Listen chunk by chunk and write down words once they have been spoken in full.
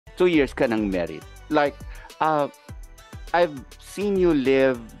2 years ka nang married. Like, I've seen you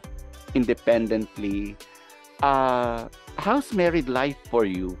live independently. How's married life for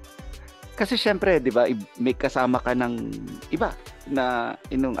you? Kasi syempre, di ba, may kasama ka ng iba na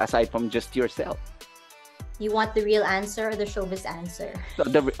aside from just yourself. You want the real answer or the showbiz answer? So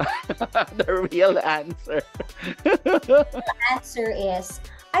the real answer. The answer is,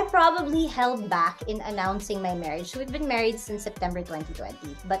 I probably held back in announcing my marriage. We've been married since September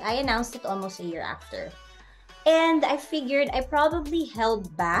 2020, but I announced it almost a year after. And I figured I probably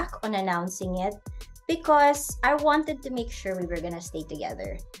held back on announcing it because I wanted to make sure we were gonna stay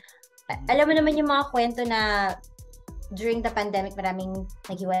together. Alam mo naman yung mga kwento na during the pandemic, maraming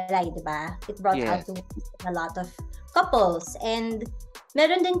naghiwalay, di ba? It brought out to a lot of couples. And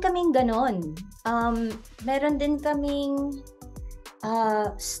meron din kaming ganon. Meron din kaming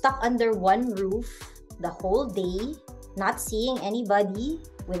stuck under one roof the whole day, not seeing anybody,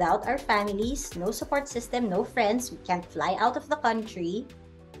 without our families, no support system, no friends. We can't fly out of the country.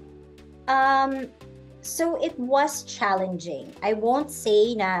 So it was challenging. I won't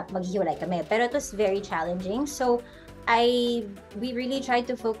say na maghiwalay kami, pero it was very challenging. So we really tried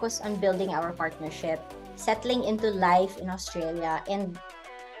to focus on building our partnership, settling into life in Australia, and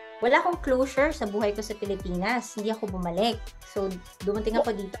wala akong closure sa buhay ko sa Pilipinas. Hindi ako bumalik. So dumating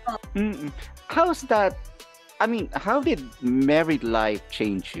ako dito. How's that? I mean, how did married life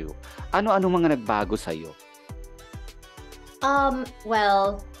change you? Ano mga nagbago sa'yo?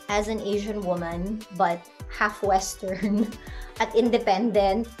 Well, as an Asian woman, but half Western at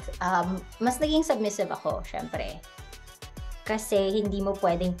independent, mas naging submissive ako, syempre. Kasi hindi mo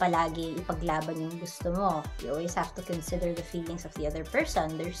pwedeng palagi ipaglaban yung gusto mo. You always have to consider the feelings of the other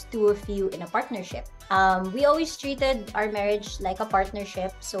person. There's two of you in a partnership. We always treated our marriage like a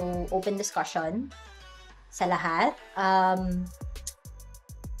partnership, so open discussion sa lahat.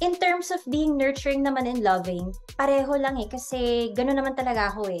 In terms of being nurturing naman and loving, pareho lang kasi gano'n naman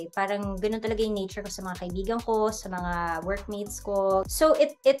talaga ako Parang gano'n talaga yung nature ko sa mga kaibigan ko, sa mga workmates ko. So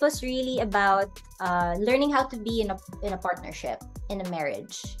it was really about learning how to be in a partnership, in a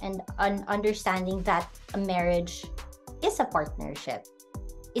marriage, and understanding that a marriage is a partnership.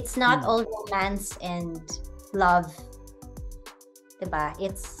 It's not all romance and love. Diba?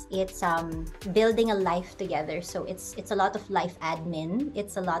 It's building a life together. So it's a lot of life admin.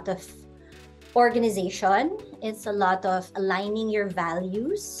 It's a lot of organization. It's a lot of aligning your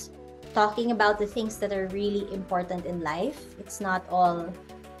values, talking about the things that are really important in life. It's not all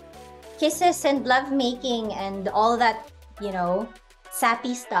kisses and lovemaking and all that,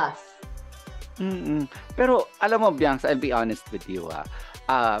 sappy stuff. Pero alam mo, Bianca, I'll be honest with you.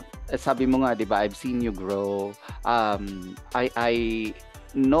 Sabi mo nga, di ba, I've seen you grow. I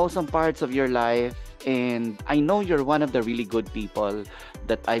know some parts of your life, and I know you're one of the really good people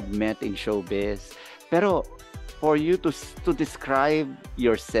that I've met in showbiz. Pero for you to describe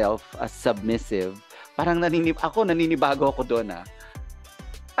yourself as submissive, parang naninibago ako doon.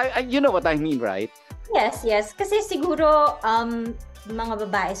 You know what I mean, right? Yes. Kasi siguro mga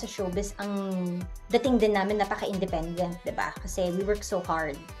babae sa showbiz, ang dating din namin napaka-independent, diba? Kasi we work so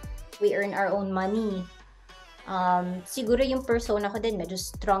hard. We earn our own money. Siguro yung persona ko din, medyo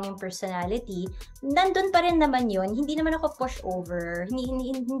strong yung personality. Nandun pa rin naman yun. Hindi naman ako push over.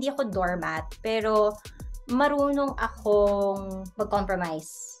 Hindi ako doormat. Pero marunong akong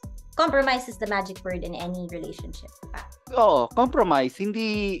mag-compromise. Compromise is the magic word in any relationship. Oo, compromise.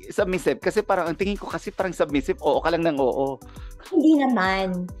 Hindi submissive. Kasi parang, ang tingin ko kasi parang submissive, oo ka lang ng oo. Hindi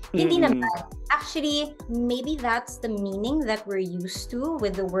naman. Actually, maybe that's the meaning that we're used to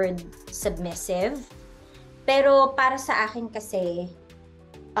with the word submissive. Pero para sa akin kasi,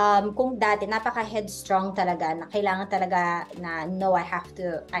 kung dati napaka-headstrong talaga, na kailangan talaga na no, I have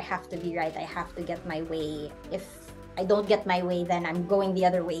to be right, I have to get my way. If I don't get my way, then I'm going the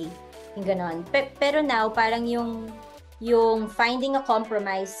other way. Yung ganon. Pero now, parang yung finding a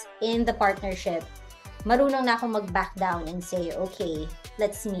compromise in the partnership, marunong na ako mag-back down and say, okay,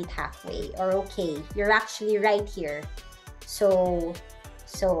 let's meet halfway. Or okay, you're actually right here. So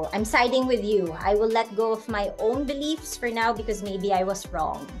I'm siding with you. I will let go of my own beliefs for now because maybe I was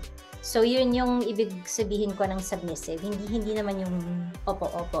wrong. So yun yung ibig sabihin ko ng submissive. Hindi naman yung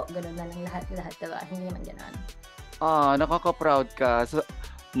opo, ganun na lang lahat, diba? Hindi naman ganun. Nakaka-proud ka. So,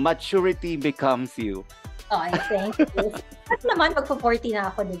 maturity becomes you. Oh, I think. At naman, magpo-40 na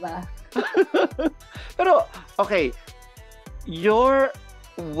ako, diba? Pero, okay, your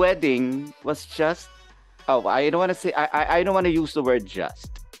wedding was just, I don't want to say, I don't want to use the word just.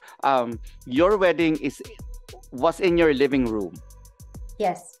 Your wedding was in your living room.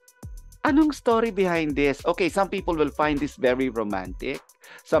 Yes. Anong story behind this? Okay, some people will find this very romantic.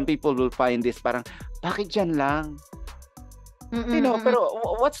 Some people will find this parang, bakit dyan lang? Pero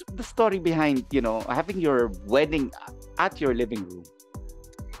what's the story behind, having your wedding at your living room?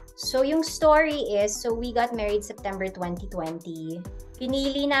 So, yung story is, we got married September 2020.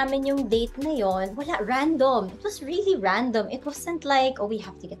 Pinili namin yung date na yon. Wala, random. It was really random. It wasn't like, we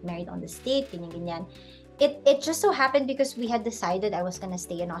have to get married on this date, ganyan. It just so happened because we had decided I was gonna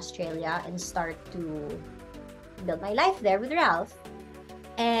stay in Australia and start to build my life there with Ralph.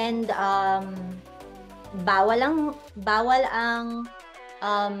 And bawal ang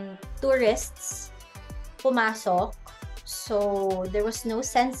tourists pumasok. So there was no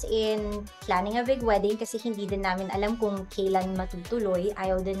sense in planning a big wedding kasi hindi din namin alam kung kailan matutuloy.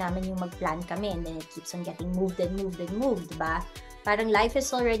 Ayaw din namin yung mag-plan kami and then it keeps on getting moved, diba? Parang life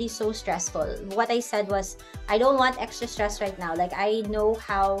is already so stressful. What I said was, I don't want extra stress right now. Like, I know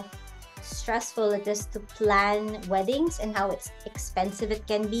how stressful it is to plan weddings and how expensive it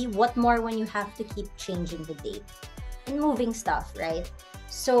can be. What more when you have to keep changing the date and moving stuff, right?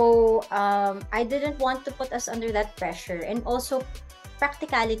 So, I didn't want to put us under that pressure. And also,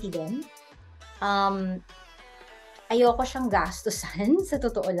 practicality din. Ayoko siyang gastusan, sa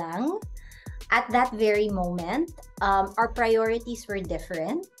totoo lang. At that very moment, our priorities were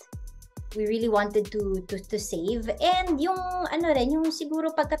different. We really wanted to save. And yung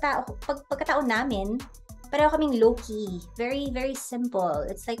siguro pagkatao namin, pareho kaming low-key. Very, very simple.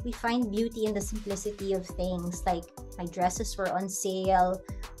 It's like we find beauty in the simplicity of things. Like, my dresses were on sale.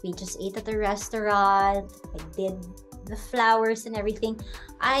 We just ate at a restaurant. I did the flowers and everything.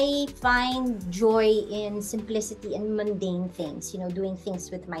 I find joy in simplicity and mundane things, doing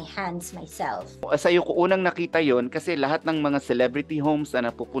things with my hands myself. Sa'yo ko unang nakita yon kasi lahat ng mga celebrity homes na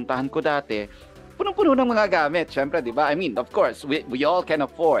napupuntahan ko dati, punong-puno ng mga gamit. Siyempre, di ba? I mean, of course, we all can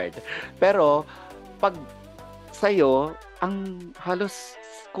afford. Pero, pag sa'yo, ang halos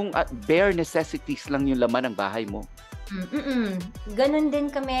kung bare necessities lang yung laman ng bahay mo. Ganon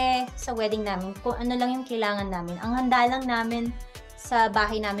din kami sa wedding namin. Kung ano lang yung kailangan namin. Ang handa lang namin sa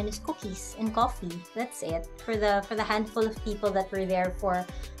bahay namin is cookies and coffee. That's it. For the handful of people that were there for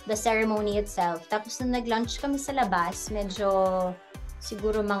the ceremony itself. Tapos nung nag-lunch kami sa labas, medyo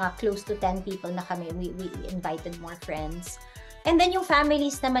siguro mga close to 10 people na kami. We invited more friends. And then yung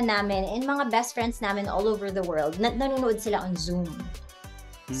families naman namin and mga best friends namin all over the world, nanonood sila on Zoom.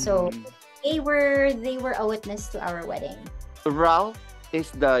 So, they were a witness to our wedding. Ralph is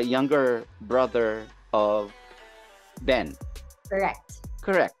the younger brother of Ben. Correct.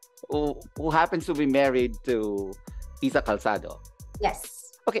 Who happens to be married to Isa Calzado.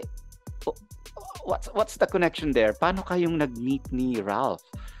 Yes. Okay. What's the connection there? Paano kayong nag-meet ni Ralph?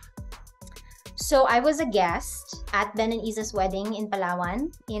 So, I was a guest at Ben and Isa's wedding in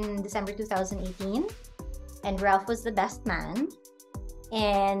Palawan in December 2018. And Ralph was the best man.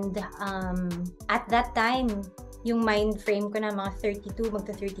 And at that time, yung mind frame ko na mga 32,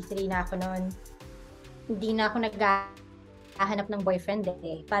 magta-33 na ako noon. Hindi na ako naghahanap ng boyfriend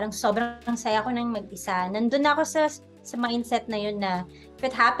eh. Parang sobrang saya ko nang mag-isa. Nandun ako sa mindset na yun na if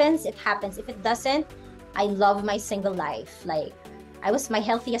it happens, it happens. If it doesn't, I love my single life. Like, I was my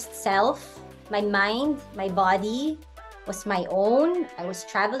healthiest self. My mind, my body was my own. I was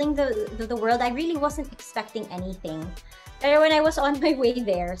traveling the world. I really wasn't expecting anything. Pero when I was on my way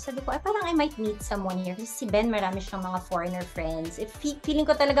there, sabi ko, parang I might meet someone here. Kasi si Ben, marami siyang mga foreigner friends. Feeling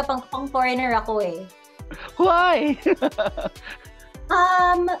ko talaga pang foreigner ako eh. Why?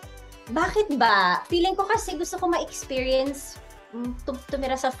 Bakit ba? Feeling ko kasi gusto ko ma-experience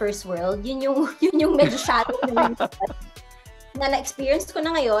tumira sa first world. Yun yung medyo shallow na na-experience ko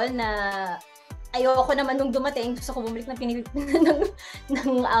na ngayon na ayoko naman nung dumating. Gusto ko bumalik ng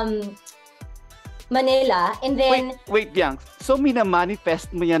Manila, and then... Wait, Bianca. So,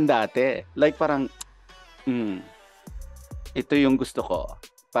 mina-manifest mo yan dati? Like, parang, ito yung gusto ko.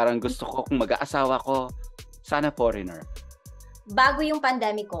 Parang gusto ko, kung mag-aasawa ko, sana foreigner. Bago yung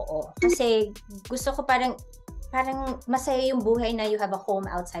pandemic ko, Kasi gusto ko parang masaya yung buhay na you have a home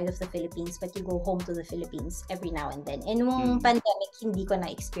outside of the Philippines, but you go home to the Philippines every now and then. And nung pandemic, hindi ko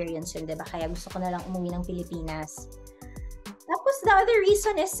na-experience yun, diba? Kaya gusto ko na lang umuwi ng Pilipinas. Tapos, the other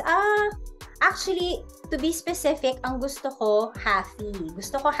reason is, actually, to be specific, ang gusto ko, halfy.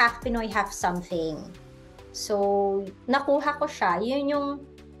 Gusto ko half Pinoy, half something. So, nakuha ko siya. Yun yung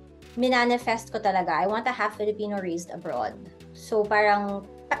minanifest ko talaga. I want a half Filipino raised abroad. So, parang,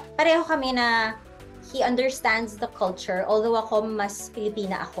 pareho kami na he understands the culture. Although ako, mas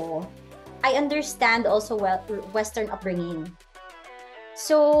Pilipina ako. I understand also Western upbringing.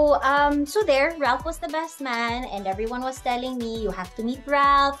 So, so there, Ralph was the best man, and everyone was telling me, you have to meet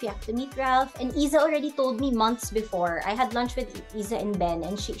Ralph, you have to meet Ralph. And Isa already told me months before. I had lunch with Isa and Ben,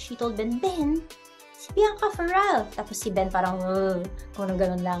 and she told Ben, si Bianca for Ralph. Tapos si Ben parang, kung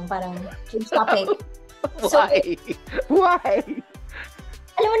ganun lang, parang, change topic. Why? Why?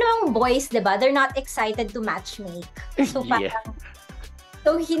 Alam mo namang boys, diba? They're not excited to matchmake. So parang,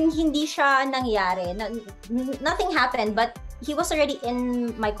 so hindi siya nangyari. Nothing happened, but he was already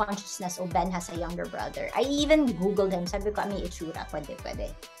in my consciousness. Oh, Ben has a younger brother. I even Googled him. Sabi ko, may itsura. Pwede.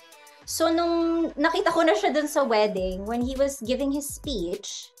 So, nung nakita ko na siya dun sa wedding, when he was giving his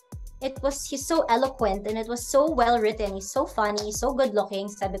speech, he's so eloquent and it was so well written. He's so funny, so good looking.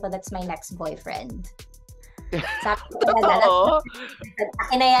 Sabi ko, that's my next boyfriend. Sabi ko,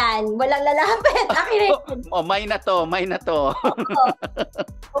 akin na yan. Walang lalapit. Akin na yan. Oh, may na to.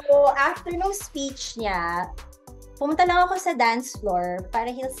 So, after nung speech niya, pumunta lang ako sa dance floor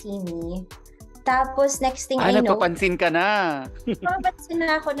para he'll see me. Tapos, next thing I know... nagpapansin ka na. Napapansin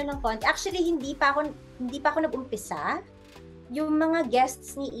na ako ng konti. Actually, hindi pa ako nag-umpisa. Yung mga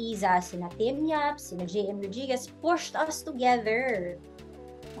guests ni Iza, sina Tim Yap, sina JM Rodriguez, pushed us together.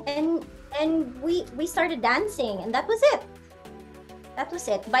 And we started dancing. And that was it.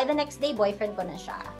 By the next day, boyfriend ko na siya.